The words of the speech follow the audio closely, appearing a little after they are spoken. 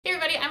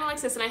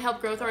Alexis and I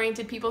help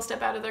growth-oriented people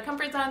step out of their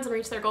comfort zones and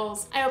reach their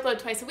goals. I upload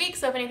twice a week,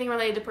 so if anything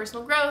related to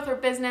personal growth or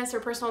business or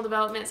personal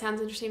development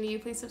sounds interesting to you,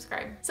 please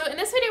subscribe. So in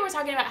this video, we're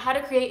talking about how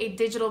to create a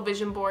digital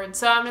vision board.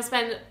 So I'm gonna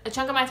spend a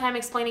chunk of my time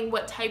explaining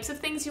what types of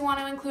things you want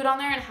to include on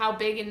there and how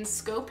big in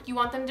scope you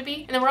want them to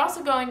be. And then we're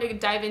also going to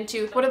dive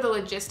into what are the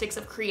logistics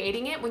of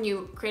creating it when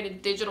you create a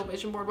digital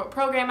vision board, what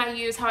program I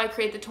use, how I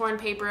create the torn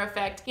paper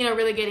effect, you know,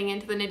 really getting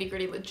into the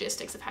nitty-gritty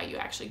logistics of how you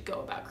actually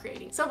go about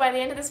creating. So by the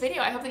end of this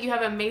video, I hope that you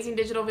have an amazing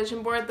digital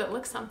vision board that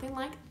looks something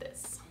like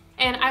this.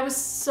 And I was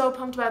so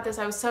pumped about this.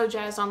 I was so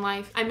jazzed on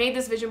life. I made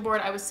this vision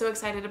board. I was so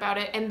excited about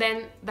it. And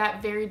then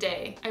that very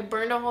day, I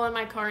burned a hole in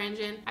my car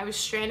engine. I was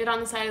stranded on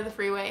the side of the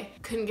freeway,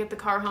 couldn't get the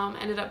car home,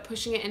 ended up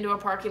pushing it into a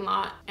parking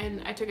lot,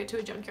 and I took it to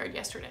a junkyard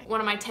yesterday. One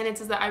of my tenets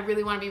is that I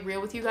really want to be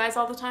real with you guys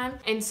all the time.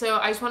 And so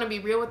I just want to be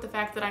real with the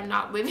fact that I'm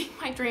not living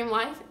my dream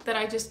life, that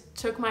I just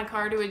took my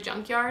car to a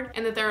junkyard,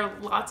 and that there are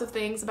lots of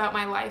things about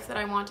my life that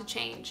I want to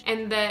change.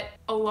 And that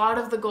a lot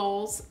of the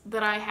goals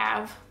that I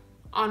have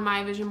on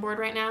my vision board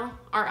right now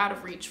are out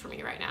of reach for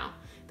me right now.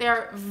 They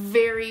are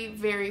very,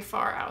 very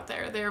far out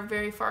there. They are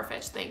very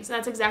far-fetched things. And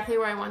that's exactly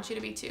where I want you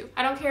to be too.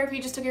 I don't care if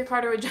you just took your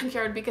car to a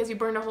junkyard because you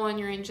burned a hole in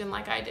your engine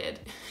like I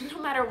did.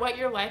 No matter what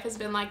your life has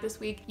been like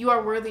this week, you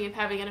are worthy of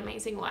having an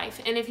amazing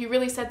life. And if you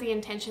really set the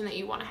intention that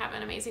you want to have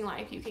an amazing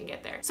life, you can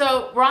get there.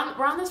 So we're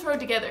on this road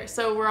together.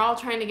 So we're all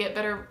trying to get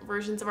better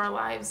versions of our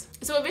lives.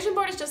 So a vision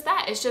board is just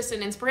that. It's just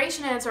an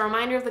inspiration and it's a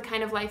reminder of the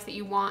kind of life that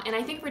you want. And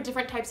I think for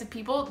different types of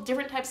people,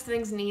 different types of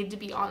things need to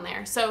be on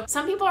there. So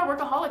some people are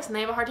workaholics and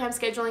they have a hard time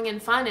scheduling in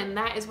fun, and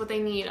that is what they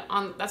need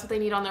on, that's what they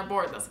need on their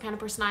board. That's the kind of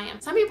person I am.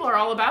 Some people are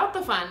all about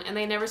the fun and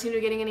they never seem to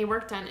be getting any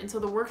work done, and so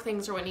the work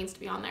things are what needs to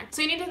be on there.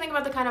 So you need to think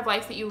about the kind of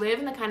life that you live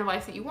and the kind of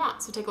life that you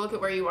want. So take a look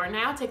at where you are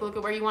now, take a look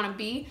at where you want to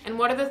be, and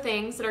what are the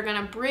things that are going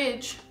to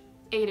bridge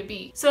A to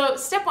B. So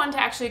step one to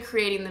actually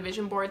creating the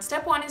vision board.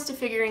 Step one is to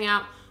figuring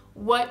out,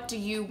 what do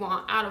you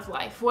want out of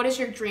life? What is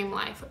your dream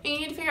life? And you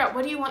need to figure out,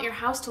 what do you want your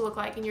house to look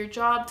like, and your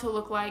job to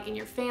look like, and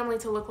your family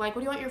to look like?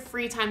 What do you want your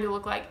free time to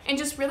look like? And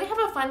just really have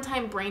a fun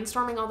time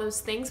brainstorming all those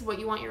things of what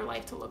you want your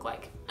life to look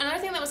like. Another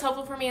thing that was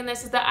helpful for me in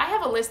this is that I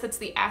have a list that's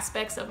the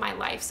aspects of my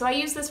life. So I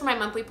use this for my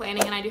monthly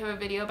planning, and I do have a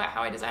video about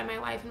how I design my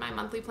life and my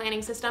monthly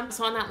planning system.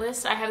 So on that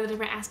list, I have the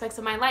different aspects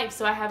of my life.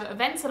 So I have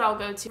events that I'll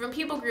go to, different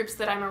people groups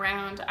that I'm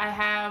around. I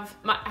have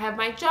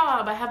my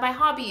job, I have my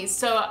hobbies.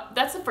 So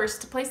that's the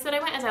first place that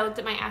I went, as I looked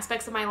at my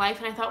aspects of my life,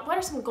 and I thought, what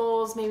are some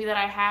goals maybe that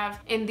I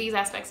have in these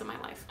aspects of my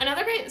life?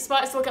 Another great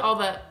spot is to look at all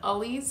the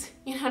ullies,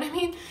 you know what I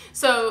mean?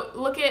 So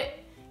look at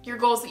your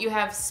goals that you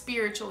have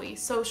spiritually,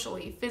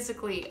 socially,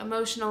 physically,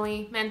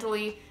 emotionally,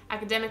 mentally,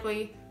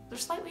 academically. They're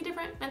slightly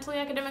different, mentally,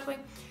 academically,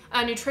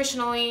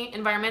 nutritionally,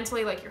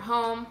 environmentally, like your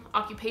home,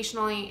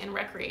 occupationally, and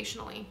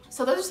recreationally.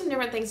 So those are some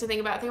different things to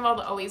think about. Think of all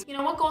the always. You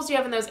know, what goals do you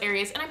have in those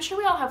areas? And I'm sure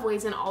we all have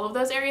ways in all of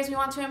those areas we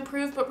want to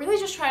improve, but really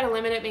just try to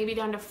limit it maybe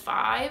down to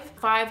five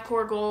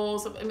core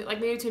goals, like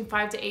maybe between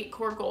 5 to 8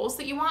 core goals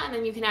that you want, and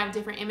then you can have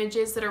different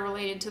images that are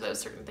related to those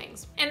certain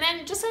things. And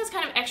then just as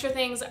kind of extra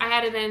things, I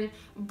added in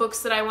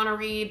books that I want to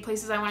read,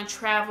 places I want to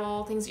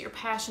travel, things that you're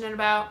passionate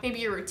about, maybe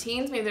your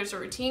routines, maybe there's a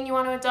routine you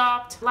want to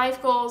adopt,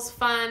 life goals,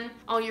 fun,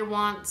 all your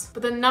wants.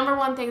 But the number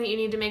one thing that you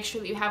need to make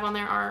sure that you have on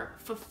there are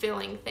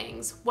fulfilling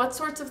things. What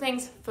sorts of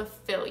things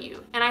fulfill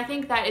you? And I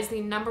think that is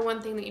the number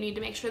one thing that you need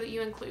to make sure that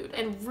you include,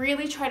 and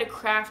really try to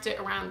craft it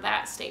around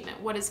that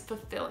statement. What is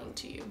fulfilling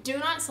to you? Do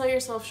not sell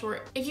yourself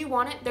short. If you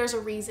want it, there's a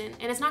reason,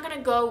 and it's not going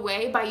to go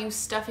away by you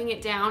stuffing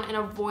it down and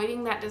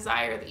avoiding that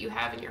desire that you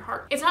have in your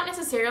heart. It's not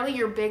necessarily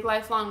your big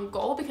lifelong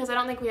goal, because I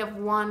don't think we have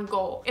one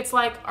goal. It's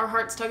like our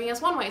heart's tugging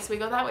us one way, so we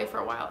go that way for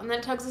a while, and then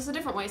it tugs us a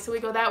different way, so we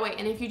go that way.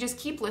 And if you just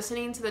keep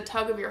listening to the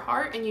tug of your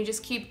heart and you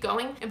just keep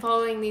going and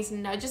following these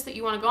nudges that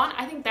you want to go on,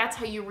 I think that's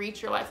how you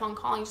reach your lifelong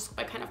calling, just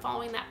by kind of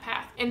following that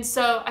path. And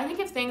so I think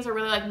if things are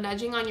really like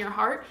nudging on your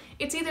heart,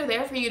 it's either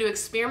there for you to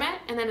experiment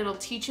and then it'll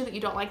teach you that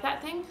you don't like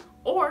that thing,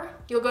 or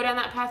you'll go down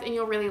that path and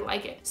you'll really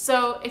like it.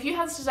 So if you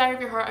have this desire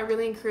of your heart, I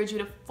really encourage you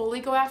to fully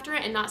go after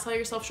it and not sell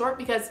yourself short,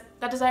 because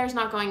that desire is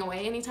not going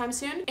away anytime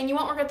soon, and you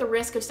won't regret the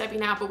risk of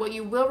stepping out, but what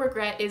you will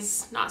regret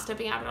is not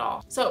stepping out at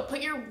all. So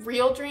put your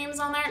real dreams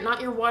on there,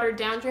 not your watered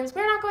down dreams.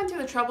 We're not going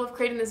through the trouble of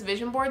creating this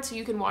vision board so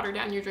you can water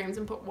down your dreams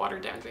and put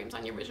watered down dreams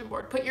on your vision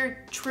board. Put your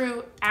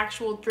true,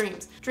 actual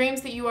dreams.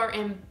 Dreams that you are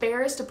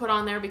embarrassed to put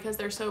on there because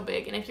they're so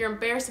big. And if you're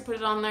embarrassed to put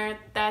it on there,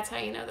 that's how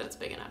you know that it's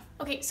big enough.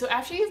 Okay, so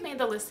after you've made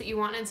the list that you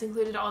want and it's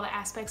included all the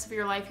aspects of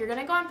your life, you're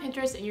gonna go on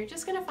Pinterest and you're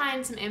just gonna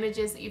find some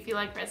images that you feel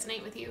like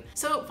resonate with you.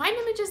 So find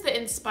images that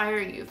inspire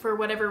you for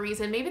whatever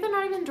reason. Maybe they're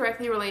not even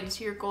directly related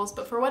to your goals,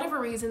 but for whatever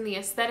reason, the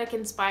aesthetic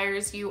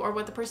inspires you, or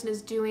what the person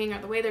is doing, or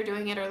the way they're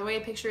doing it, or the way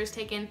a picture is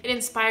taken. It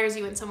inspires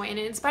you in some way, and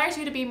it inspires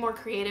you to be more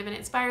creative, and it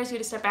inspires you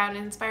to step out, and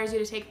it inspires you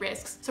to take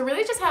risks. So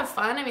really just have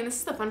fun. I mean, this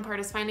is the fun part,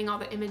 is finding all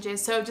the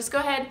images. So just go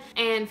ahead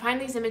and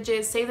find these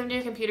images, save them to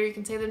your computer. You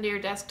can save them to your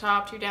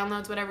desktop, to your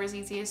downloads, whatever is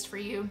easiest for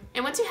you.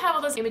 And once you have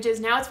all those images,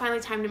 now it's finally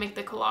time to make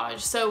the collage.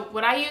 So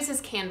what I use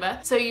is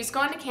Canva. So you just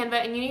go into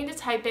Canva and you need to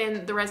type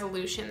in the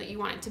resolution that you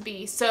want it to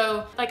be.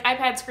 So like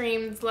iPad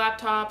screens,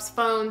 laptops,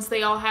 phones,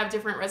 they all have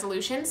different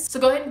resolutions. So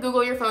go ahead and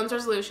Google your phone's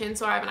resolution.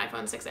 So I have an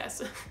iPhone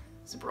 6S.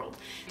 Super old.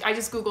 I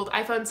just Googled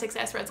iPhone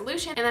 6S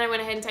resolution and then I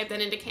went ahead and typed that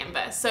into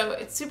Canva. So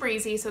it's super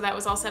easy, so that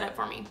was all set up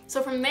for me.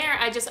 So from there,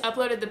 I just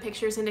uploaded the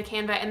pictures into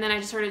Canva and then I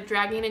just started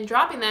dragging and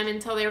dropping them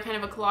until they were kind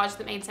of a collage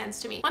that made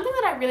sense to me. One thing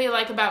that I really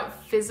like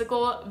about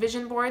physical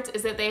vision boards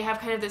is that they have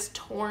kind of this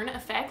torn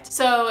effect.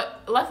 So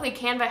luckily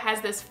Canva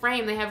has this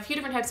frame. They have a few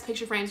different types of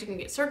picture frames. You can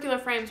get circular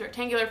frames,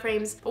 rectangular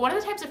frames, but one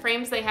of the types of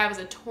frames they have is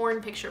a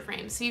torn picture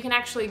frame. So you can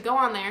actually go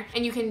on there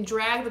and you can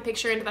drag the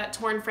picture into that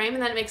torn frame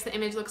and then it makes the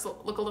image look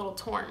a little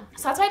torn.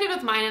 So that's what I did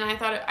with mine, and I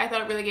thought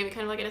it really gave it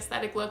kind of like an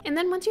aesthetic look. And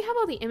then once you have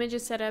all the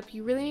images set up,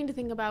 you really need to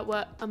think about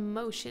what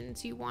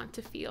emotions you want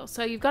to feel.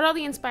 So you've got all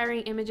the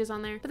inspiring images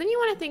on there, but then you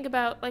want to think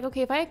about like,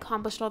 okay, if I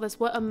accomplished all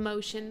this, what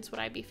emotions would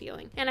I be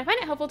feeling? And I find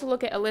it helpful to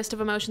look at a list of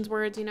emotions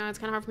words. You know, it's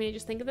kind of hard for me to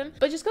just think of them,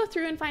 but just go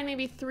through and find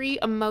maybe 3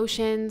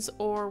 emotions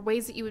or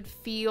ways that you would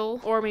feel,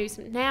 or maybe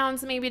some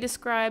nouns that maybe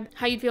describe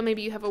how you'd feel.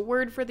 Maybe you have a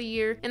word for the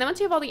year. And then once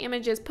you have all the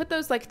images, put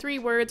those like 3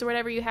 words or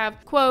whatever you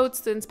have,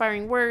 quotes, the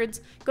inspiring words,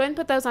 go ahead and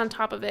put those on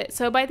top of it.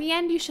 So by the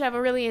end, you should have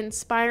a really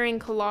inspiring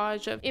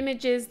collage of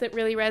images that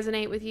really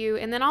resonate with you,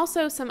 and then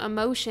also some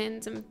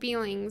emotions and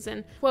feelings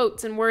and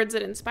quotes and words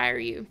that inspire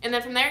you. And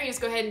then from there, you just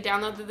go ahead and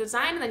download the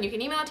design, and then you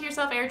can email it to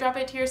yourself, airdrop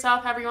it to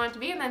yourself, however you want it to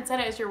be, and then set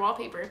it as your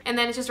wallpaper. And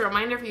then it's just a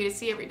reminder for you to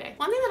see every day.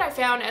 One thing that I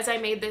found as I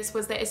made this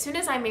was that as soon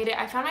as I made it,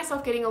 I found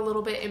myself getting a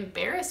little bit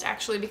embarrassed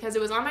actually, because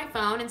it was on my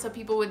phone, and so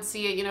people would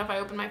see it, you know, if I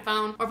opened my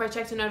phone or if I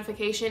checked a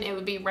notification, it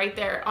would be right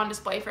there on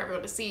display for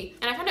everyone to see.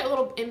 And I found it a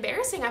little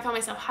embarrassing. I found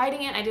myself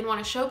hiding it. I didn't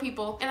want to show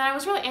people. And I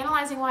was really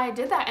analyzing why I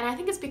did that. And I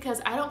think it's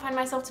because I don't find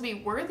myself to be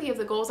worthy of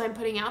the goals I'm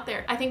putting out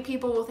there. I think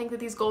people will think that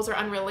these goals are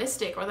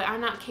unrealistic or that I'm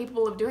not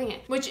capable of doing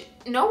it, which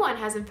no one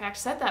has in fact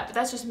said that, but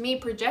that's just me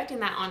projecting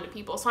that onto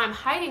people. So I'm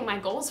hiding my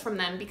goals from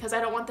them because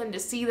I don't want them to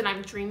see that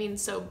I'm dreaming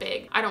so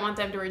big. I don't want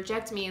them to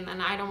reject me, and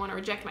then I don't want to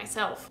reject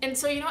myself. And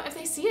so, you know, if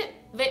they see it,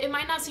 it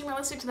might not seem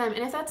realistic to them.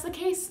 And if that's the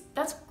case,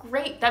 that's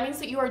great. That means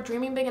that you are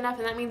dreaming big enough,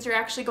 and that means you're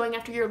actually going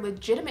after your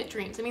legitimate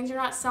dreams. It means you're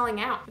not selling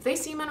out. If they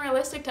seem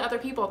unrealistic to other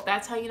people,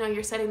 that's how you know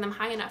you're setting them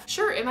high enough.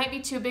 Sure, it might be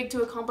too big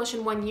to accomplish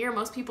in 1 year.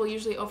 Most people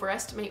usually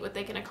overestimate what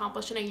they can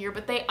accomplish in a year,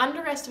 but they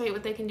underestimate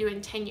what they can do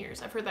in 10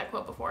 years. I've heard that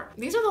quote before.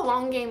 These are the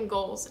long game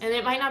goals, and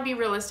it might not be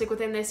realistic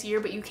within this year,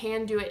 but you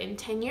can do it in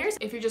 10 years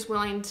if you're just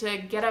willing to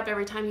get up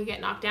every time you get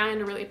knocked down and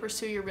to really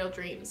pursue your real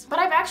dreams. But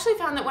I've actually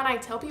found that when I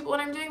tell people what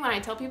I'm doing, when I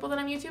tell people that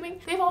I'm YouTubing,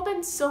 they've all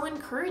been so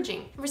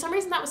encouraging. For some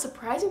reason, that was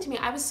surprising to me.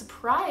 I was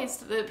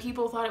surprised that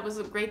people thought it was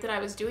great that I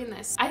was doing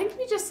this. I think if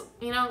you just,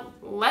 you know,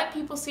 let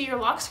people see your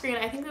lock screen,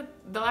 I think that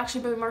they'll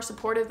actually be more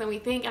supportive than we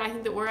think, and I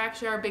think that we're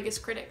actually our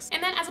biggest critics.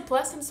 And then as a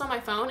plus, since it's on my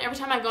phone, every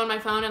time I go on my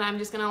phone and I'm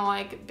just gonna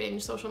like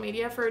binge social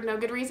media for no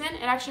good reason,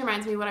 it actually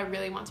reminds me what I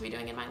really want to be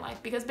doing in my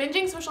life, because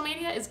binging social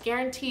media is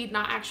guaranteed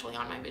not actually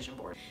on my vision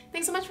board.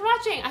 Thanks so much for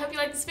watching. I hope you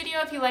liked this video.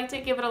 If you liked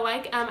it, give it a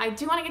like. I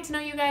do want to get to know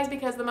you guys,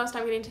 because the most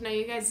I'm getting to know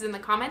you guys is in the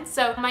comments.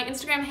 So my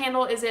Instagram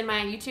handle is in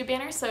my YouTube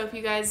banner, so if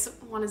you guys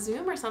want to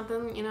Zoom or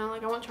something, you know,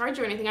 like I won't charge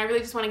you or anything. I really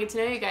just want to get to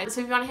know you guys.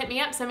 So if you want to hit me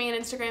up, send me an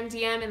Instagram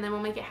DM, and then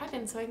we'll make it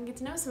happen so I can get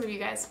to know some of you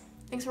guys.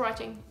 Thanks for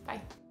watching.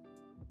 Bye.